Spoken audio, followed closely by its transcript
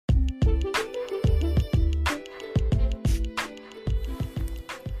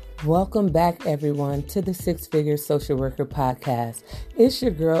Welcome back, everyone, to the Six Figure Social Worker Podcast. It's your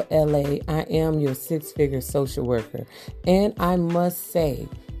girl, LA. I am your six-figure social worker. And I must say,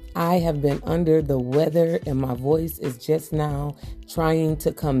 I have been under the weather and my voice is just now trying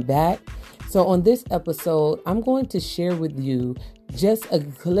to come back. So on this episode, I'm going to share with you just a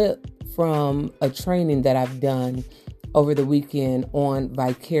clip from a training that I've done over the weekend on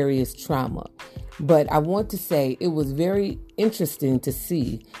vicarious trauma. But I want to say it was very interesting to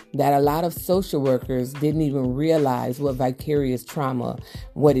see that a lot of social workers didn't even realize what vicarious trauma,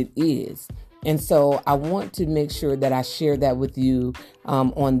 what it is. And so I want to make sure that I share that with you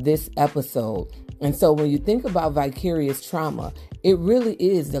on this episode. And so when you think about vicarious trauma, it really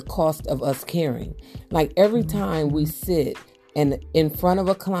is the cost of us caring. Like every time we sit and in front of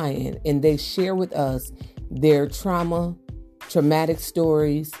a client and they share with us their traumatic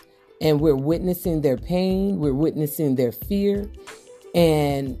stories, and we're witnessing their pain, we're witnessing their fear,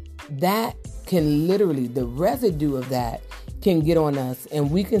 and that can literally, the residue of that can get on us, and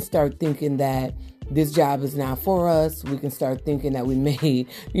we can start thinking that this job is not for us. We can start thinking that we made,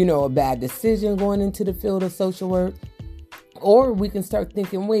 a bad decision going into the field of social work. Or we can start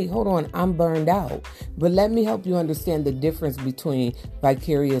thinking, wait, hold on, I'm burned out. But let me help you understand the difference between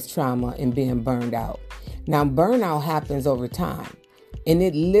vicarious trauma and being burned out. Now, burnout happens over time. And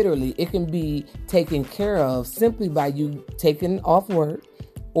it can be taken care of simply by you taking off work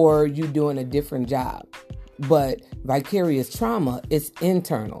or you doing a different job. But vicarious trauma is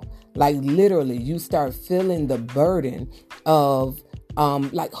internal. Like literally, you start feeling the burden of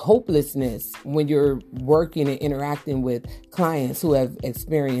like hopelessness when you're working and interacting with clients who have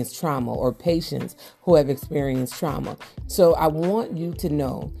experienced trauma or patients who have experienced trauma. So I want you to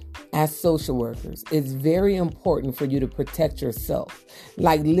know, as social workers, it's very important for you to protect yourself.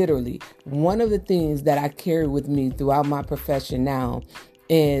 Like literally, one of the things that I carry with me throughout my profession now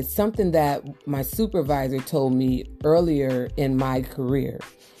is something that my supervisor told me earlier in my career.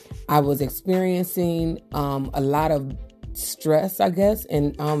 I was experiencing a lot of stress, I guess,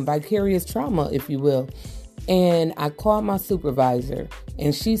 and vicarious trauma, if you will. And I called my supervisor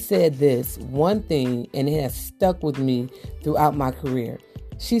and she said this one thing, and it has stuck with me throughout my career.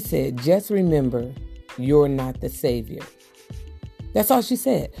 She said, just remember, you're not the savior. That's all she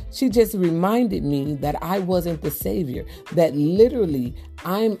said. She just reminded me that I wasn't the savior, that literally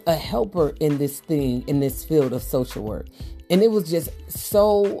I'm a helper in this field of social work. And it was just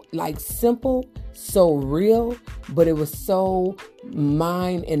so simple, so real, but it was so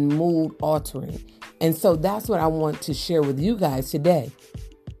mind and mood altering. And so that's what I want to share with you guys today.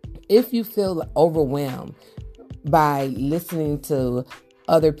 If you feel overwhelmed by listening to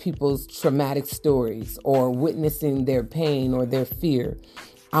other people's traumatic stories or witnessing their pain or their fear,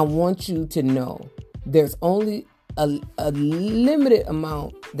 I want you to know there's only a limited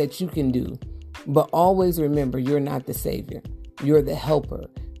amount that you can do. But always remember, you're not the savior. You're the helper.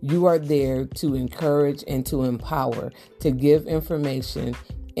 You are there to encourage and to empower, to give information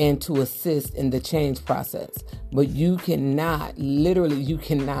and to assist in the change process. But you cannot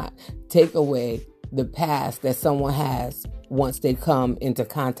take away the past that someone has once they come into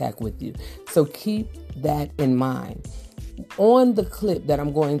contact with you. So keep that in mind. On the clip that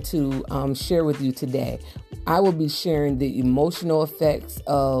I'm going to share with you today, I will be sharing the emotional effects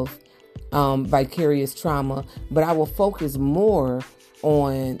of vicarious trauma, but I will focus more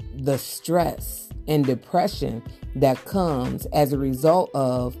on the stress and depression that comes as a result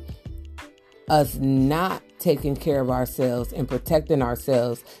of us not taking care of ourselves and protecting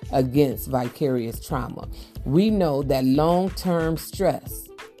ourselves against vicarious trauma. We know that long-term stress,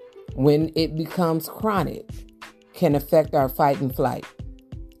 when it becomes chronic, can affect our fight and flight.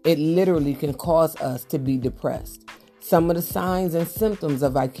 It literally can cause us to be depressed. Some of the signs and symptoms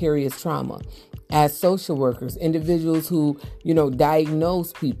of vicarious trauma, as social workers, individuals who,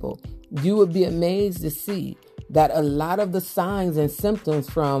 diagnose people, you would be amazed to see that a lot of the signs and symptoms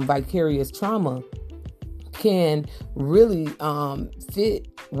from vicarious trauma can really fit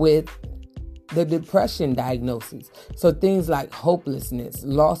with the depression diagnosis. So things like hopelessness,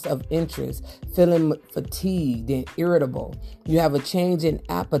 loss of interest, feeling fatigued and irritable. You have a change in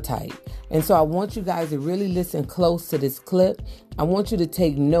appetite. And so I want you guys to really listen close to this clip. I want you to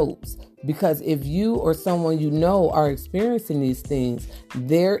take notes, because if you or someone you know are experiencing these things,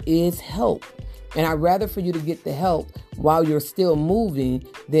 there is help. And I'd rather for you to get the help while you're still moving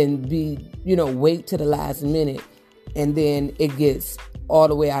than wait to the last minute and then it gets all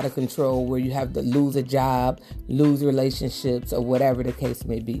the way out of control where you have to lose a job, lose relationships, or whatever the case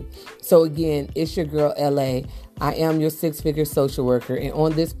may be. So again, it's your girl, LA. I am your six-figure social worker. And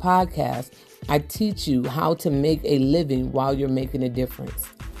on this podcast, I teach you how to make a living while you're making a difference.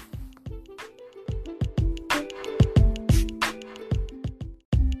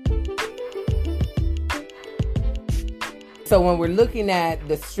 So when we're looking at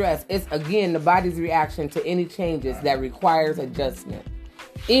the stress, it's again the body's reaction to any changes that requires adjustment.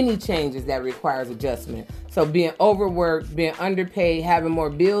 Any changes that requires adjustment. So being overworked, being underpaid, having more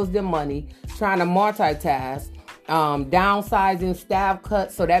bills than money, trying to multitask, downsizing, staff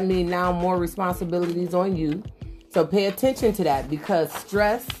cuts. So that means now more responsibilities on you. So pay attention to that, because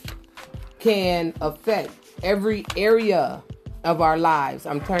stress can affect every area of our lives.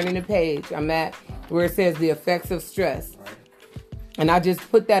 I'm turning the page. I'm at where it says the effects of stress. And I just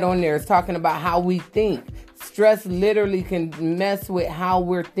put that on there. It's talking about how we think. Stress literally can mess with how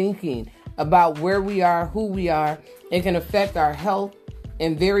we're thinking about where we are, who we are. It can affect our health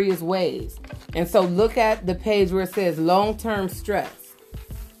in various ways. And so look at the page where it says long-term stress.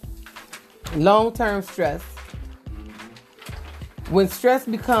 Long-term stress. When stress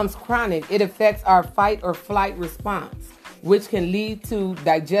becomes chronic, it affects our fight or flight response, which can lead to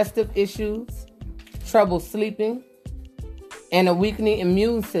digestive issues, trouble sleeping, and a weakening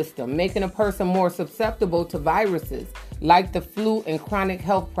immune system, making a person more susceptible to viruses like the flu and chronic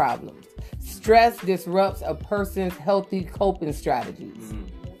health problems. Stress disrupts a person's healthy coping strategies.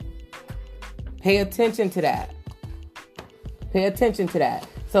 Pay attention to that. Pay attention to that.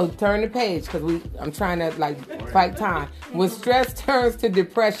 So turn the page, because I'm trying to fight time. When stress turns to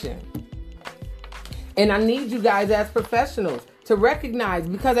depression, and I need you guys as professionals to recognize,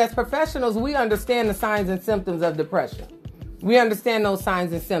 because as professionals, we understand the signs and symptoms of depression. We understand those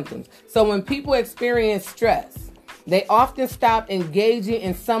signs and symptoms. So when people experience stress, they often stop engaging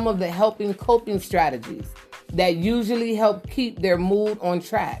in some of the helping coping strategies that usually help keep their mood on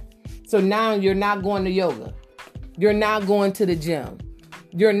track. So now you're not going to yoga. You're not going to the gym.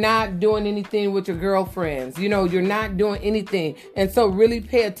 You're not doing anything with your girlfriends. You're not doing anything. And so really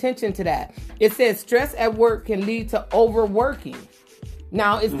pay attention to that. It says stress at work can lead to overworking.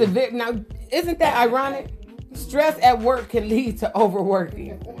 Now, isn't that ironic? Stress at work can lead to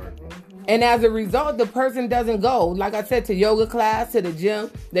overworking. And as a result, the person doesn't go, like I said, to yoga class, to the gym.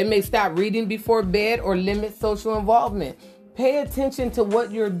 They may stop reading before bed or limit social involvement. Pay attention to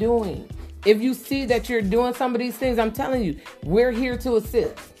what you're doing. If you see that you're doing some of these things, I'm telling you, we're here to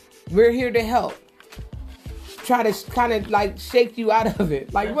assist. We're here to help. Try to kind of shake you out of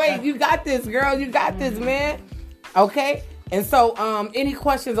it. Wait, you got this, girl. You got this, man. Okay? And so any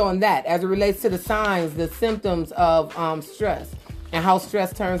questions on that as it relates to the signs, the symptoms of stress and how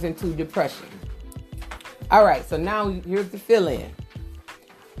stress turns into depression? All right, so now here's the fill-in.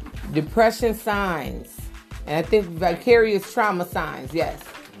 Depression signs. And I think vicarious trauma signs, yes.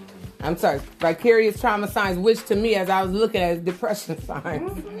 I'm sorry, vicarious trauma signs, which to me, as I was looking at, is depression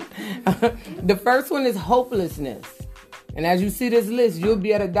signs. The first one is hopelessness. And as you see this list, you'll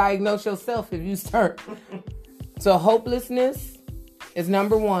be able to diagnose yourself if you start. So hopelessness is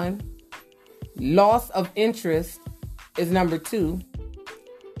number 1. Loss of interest is number 2.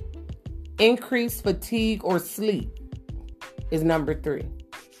 Increased fatigue or sleep is number 3.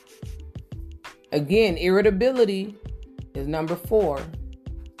 Again, irritability is number 4.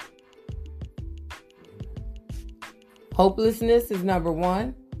 Hopelessness is number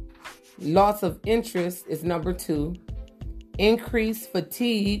 1. Loss of interest is number 2. Increased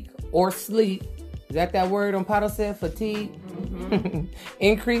fatigue or sleep. Is that word on Paddle said? Fatigue? Mm-hmm.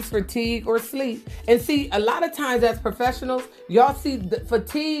 Increased fatigue or sleep. And see, a lot of times as professionals, y'all see the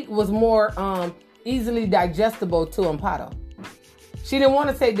fatigue was more easily digestible to Amparo. She didn't want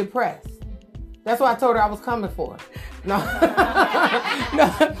to say depressed. That's why I told her I was coming for her. No.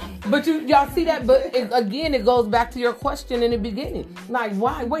 No. But y'all see that? But again, it goes back to your question in the beginning.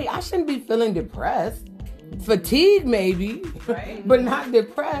 Why? Wait, I shouldn't be feeling depressed. Fatigue maybe, right? But not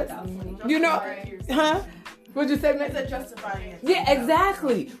depressed. Huh? What'd you say, man? It's a justifying answer. Yeah,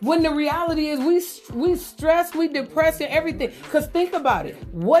 exactly. When the reality is we stress, we depress, and everything. Because think about it.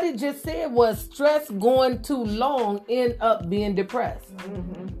 What it just said was stress going too long end up being depressed.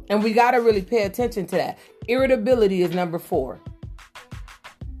 Mm-hmm. And we got to really pay attention to that. Irritability is number 4.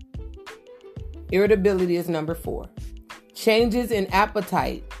 Irritability is number 4. Changes in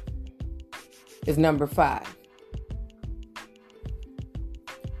appetite is number 5.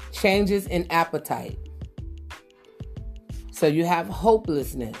 Changes in appetite. So you have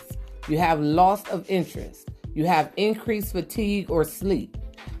hopelessness. You have loss of interest. You have increased fatigue or sleep.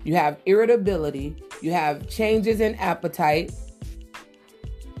 You have irritability. You have changes in appetite.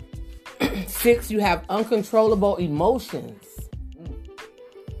 6, you have uncontrollable emotions.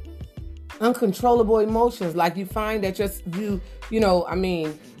 Uncontrollable emotions. Like you find that you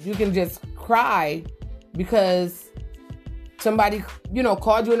can just cry because somebody,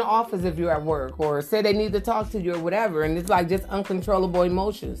 called you in the office if you're at work or said they need to talk to you or whatever. And it's just uncontrollable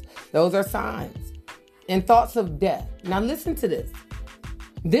emotions. Those are signs. and thoughts of death. Now listen to this.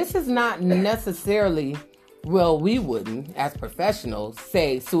 This is not necessarily, well, we wouldn't, as professionals,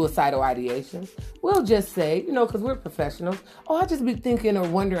 say suicidal ideation. We'll just say, because we're professionals, I just be thinking or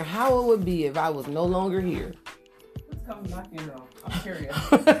wondering how it would be if I was no longer here. What's coming to my funeral? I'm curious.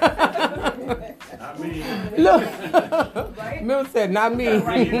 Not me. Look, Right? Mill said, not me.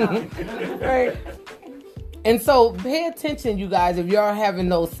 Right? And so pay attention, you guys, if you're having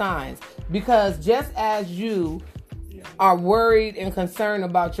those signs. Because just as you are worried and concerned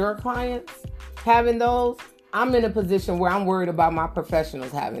about your clients having those, I'm in a position where I'm worried about my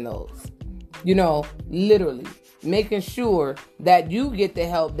professionals having those. Literally making sure that you get the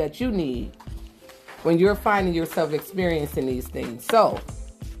help that you need when you're finding yourself experiencing these things. So,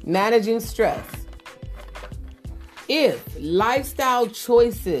 managing stress. If lifestyle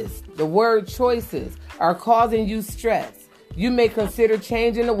choices, the word choices, are causing you stress, you may consider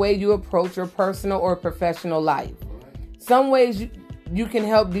changing the way you approach your personal or professional life. Some ways you can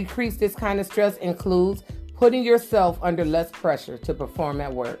help decrease this kind of stress includes putting yourself under less pressure to perform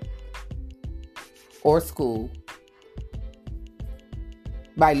at work or school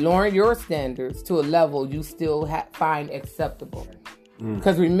by lowering your standards to a level you still find acceptable.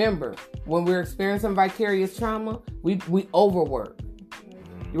 Because remember, when we're experiencing vicarious trauma, we overwork,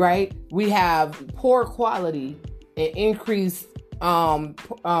 right? We have poor quality and increased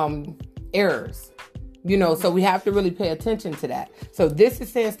errors. So we have to really pay attention to that. So this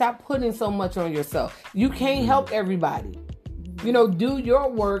is saying stop putting so much on yourself. You can't help everybody. Do your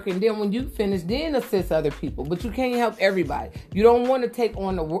work, and then when you finish, then assist other people. But you can't help everybody. You don't want to take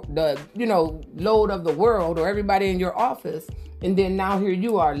on the load of the world or everybody in your office, and then now here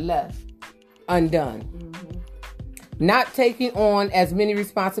you are left undone. Not taking on as many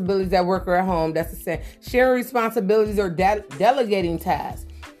responsibilities at work or at home. That's the same. Sharing responsibilities or delegating tasks.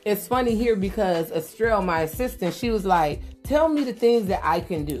 It's funny here because Estrell, my assistant, she was like, tell me the things that I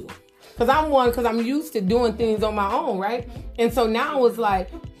can do. Because I'm used to doing things on my own, right? And so now it's like,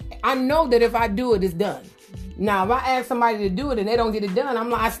 I know that if I do it, it's done. Now, if I ask somebody to do it and they don't get it done,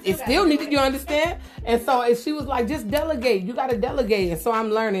 I'm like, it still needed, you understand? And so she was like, just delegate. You got to delegate. And so I'm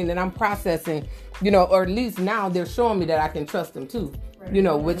learning and I'm processing, or at least now they're showing me that I can trust them too,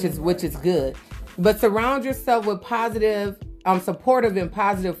 which is good. But surround yourself with positive, supportive and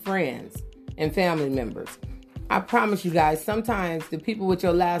positive friends and family members. I promise you guys, sometimes the people with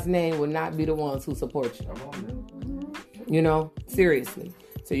your last name will not be the ones who support you. Seriously.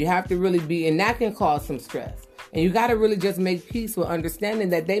 So you have to really be, and that can cause some stress. And you got to really just make peace with understanding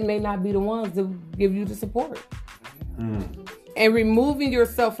that they may not be the ones to give you the support. And removing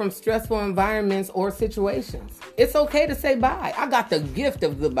yourself from stressful environments or situations. It's okay to say bye. I got the gift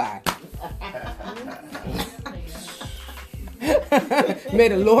of goodbye. May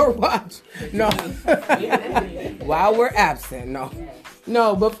the Lord watch. No. While we're absent.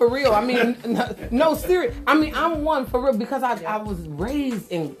 No, but for real. I mean, no, serious. I mean, I'm one for real because I was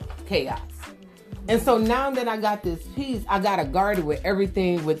raised in chaos. And so now that I got this peace, I got to guard it with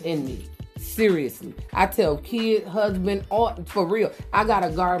everything within me. Seriously. I tell kid, husband, all for real. I got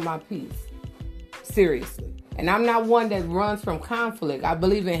to guard my peace. Seriously. And I'm not one that runs from conflict. I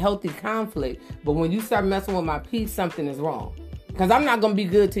believe in healthy conflict. But when you start messing with my peace, something is wrong. Because I'm not going to be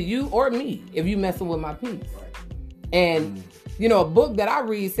good to you or me if you messing with my peace. And, a book that I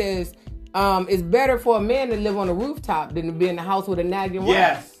read says it's better for a man to live on a rooftop than to be in the house with a nagging wife.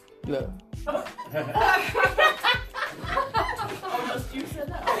 Yes. Look.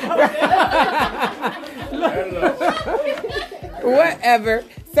 Whatever.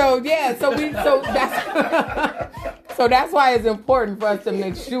 So that's why it's important for us to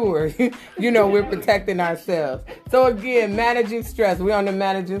make sure, we're protecting ourselves. So again, managing stress. We're on the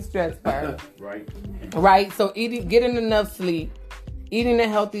managing stress part. Right. So getting enough sleep, eating a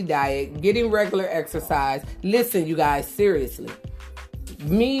healthy diet, getting regular exercise. Listen, you guys, seriously.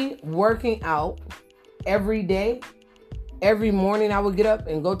 Me working out every day, every morning I would get up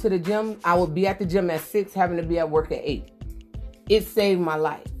and go to the gym. I would be at the gym at 6, having to be at work at 8. It saved my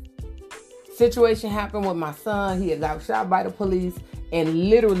life. Situation happened with my son. He had got shot by the police. And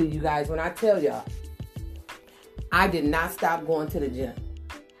literally, you guys, when I tell y'all, I did not stop going to the gym.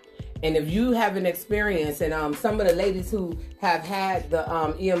 And if you have an experience, and some of the ladies who have had the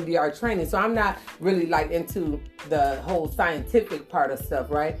EMDR training, so I'm not really like into the whole scientific part of stuff,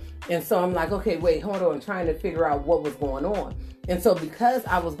 right? And so I'm like, okay, wait, hold on, trying to figure out what was going on. And so because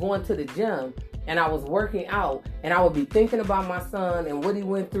I was going to the gym and I was working out, and I would be thinking about my son and what he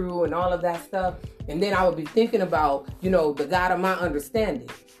went through and all of that stuff, and then I would be thinking about, the God of my understanding.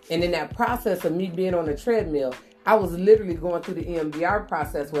 And in that process of me being on the treadmill, I was literally going through the EMDR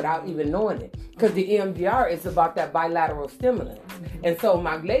process without even knowing it. Because the EMDR is about that bilateral stimulus. And so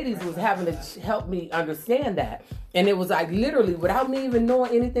my ladies was having to help me understand that. And it was like literally without me even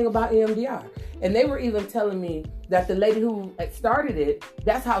knowing anything about EMDR. And they were even telling me that the lady who started it,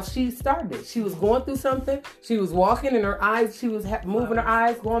 that's how she started it. She was going through something. She was walking and her eyes, she was moving her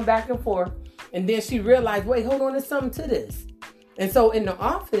eyes, going back and forth. And then she realized, wait, hold on, there's something to this. And so in the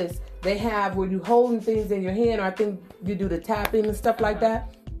office, they have where you holding things in your hand, or I think you do the tapping and stuff like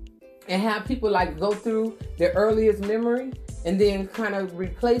that, and have people like go through their earliest memory and then kind of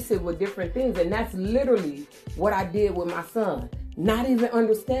replace it with different things. And that's literally what I did with my son, not even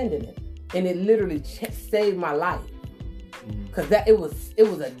understanding it. And it literally saved my life. Because it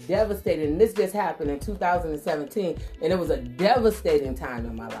was a devastating, and this just happened in 2017, and it was a devastating time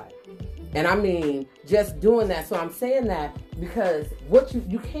in my life. And I mean, just doing that. So I'm saying that because what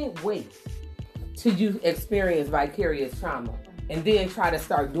you can't wait till you experience vicarious trauma and then try to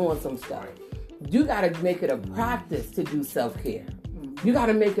start doing some stuff. You got to make it a practice to do self-care. You got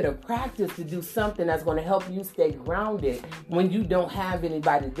to make it a practice to do something that's going to help you stay grounded when you don't have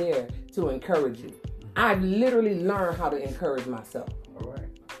anybody there to encourage you. I've literally learned how to encourage myself. All right.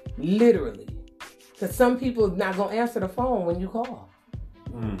 Literally. Because some people are not going to answer the phone when you call.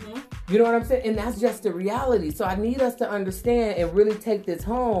 Mm-hmm. You know what I'm saying? And that's just the reality. So I need us to understand and really take this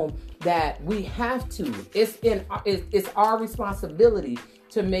home that we have to. It's our responsibility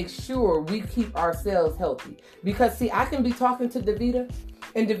to make sure we keep ourselves healthy. Because see, I can be talking to Davita,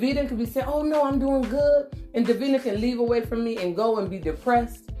 and Davita can be saying, oh no, I'm doing good. And Davita can leave away from me and go and be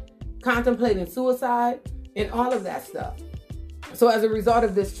depressed, contemplating suicide, and all of that stuff. So as a result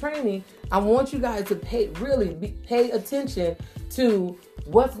of this training, I want you guys to pay attention to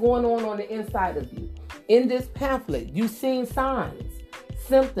what's going on the inside of you. In this pamphlet, you've seen signs,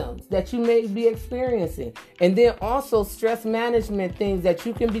 symptoms that you may be experiencing, and then also stress management things that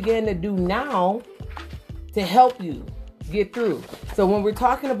you can begin to do now to help you get through. So when we're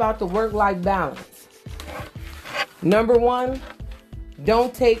talking about the work-life balance, number one,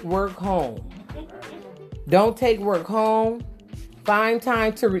 don't take work home. Don't take work home. Find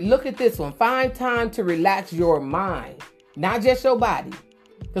time to look at this one. Find time to relax your mind, not just your body.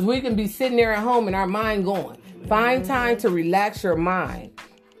 Because we can be sitting there at home and our mind going. Find time to relax your mind.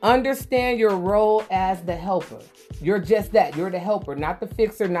 Understand your role as the helper. You're just that. You're the helper, not the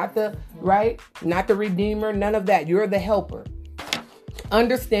fixer, not the redeemer, none of that. You're the helper.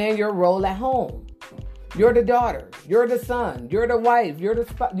 Understand your role at home. You're the daughter. You're the son. You're the wife. You're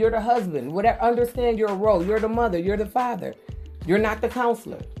the husband. Whatever. Understand your role. You're the mother. You're the father. You're not the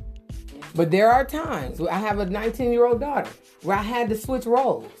counselor. But there are times where I have a 19-year-old daughter where I had to switch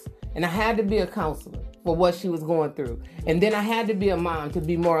roles, and I had to be a counselor for what she was going through. And then I had to be a mom to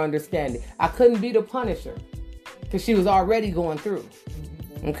be more understanding. I couldn't be the punisher because she was already going through.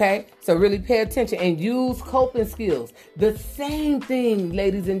 Okay? So really pay attention and use coping skills. The same thing,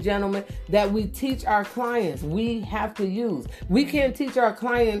 ladies and gentlemen, that we teach our clients, we have to use. We can't teach our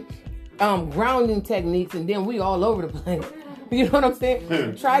client grounding techniques and then we all over the place. You know what I'm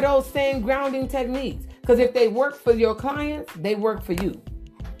saying? Try those same grounding techniques. Because if they work for your clients, they work for you.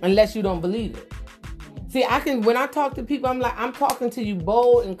 Unless you don't believe it. See, when I talk to people, I'm talking to you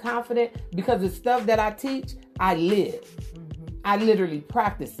bold and confident because the stuff that I teach, I live. I literally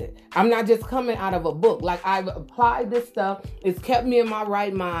practice it. I'm not just coming out of a book. Like, I've applied this stuff. It's kept me in my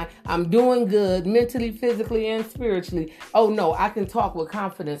right mind. I'm doing good mentally, physically, and spiritually. Oh no, I can talk with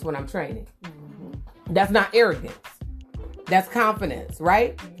confidence when I'm training. That's not arrogance. That's confidence,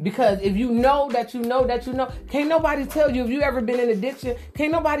 right? Because if you know that you know that you know, can't nobody tell you, if you ever been in addiction,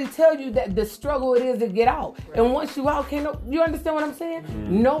 can't nobody tell you that the struggle it is to get out. Right. And once you out, you understand what I'm saying?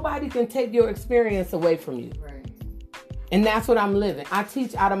 Mm-hmm. Nobody can take your experience away from you. Right. And that's what I'm living. I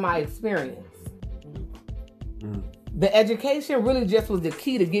teach out of my experience. Mm-hmm. The education really just was the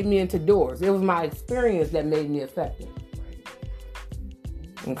key to get me into doors. It was my experience that made me effective.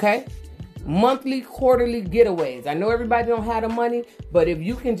 Okay? Monthly, quarterly getaways. I know everybody don't have the money, but if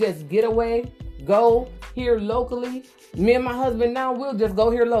you can just get away, go here locally. Me and my husband now, we'll just go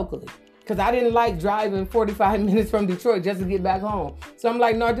here locally. Because I didn't like driving 45 minutes from Detroit just to get back home. So I'm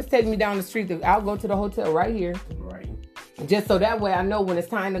like, no, just take me down the street. I'll go to the hotel right here. Right. Just so that way I know when it's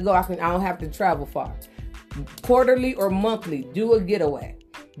time to go, I don't have to travel far. Quarterly or monthly, do a getaway.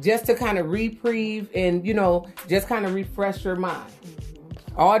 Just to kind of reprieve and, just kind of refresh your mind.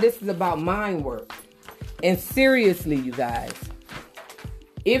 All this is about mind work. And seriously, you guys,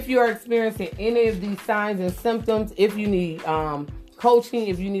 if you are experiencing any of these signs and symptoms, if you need coaching,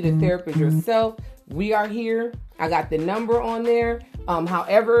 if you need a therapist yourself, we are here. I got the number on there.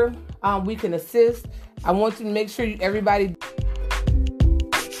 However, we can assist. I want you to make sure everybody...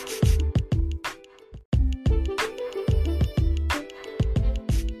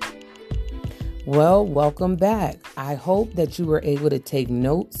 Well, welcome back. I hope that you were able to take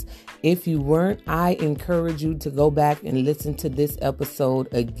notes. If you weren't, I encourage you to go back and listen to this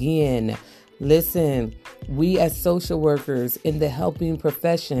episode again. Listen, we as social workers in the helping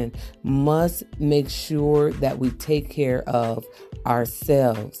profession must make sure that we take care of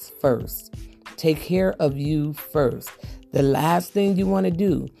ourselves first. Take care of you first. The last thing you want to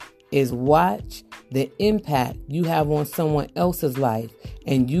do is watch the impact you have on someone else's life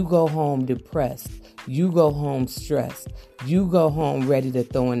and you go home depressed. You go home stressed. You go home ready to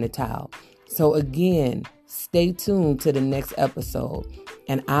throw in the towel. So again, stay tuned to the next episode.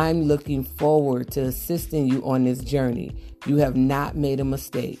 And I'm looking forward to assisting you on this journey. You have not made a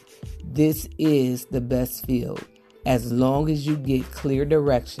mistake. This is the best field. As long as you get clear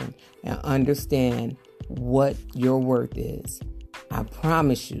direction and understand what your worth is, I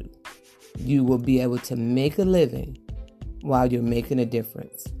promise you, you will be able to make a living while you're making a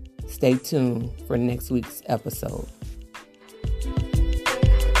difference. Stay tuned for next week's episode.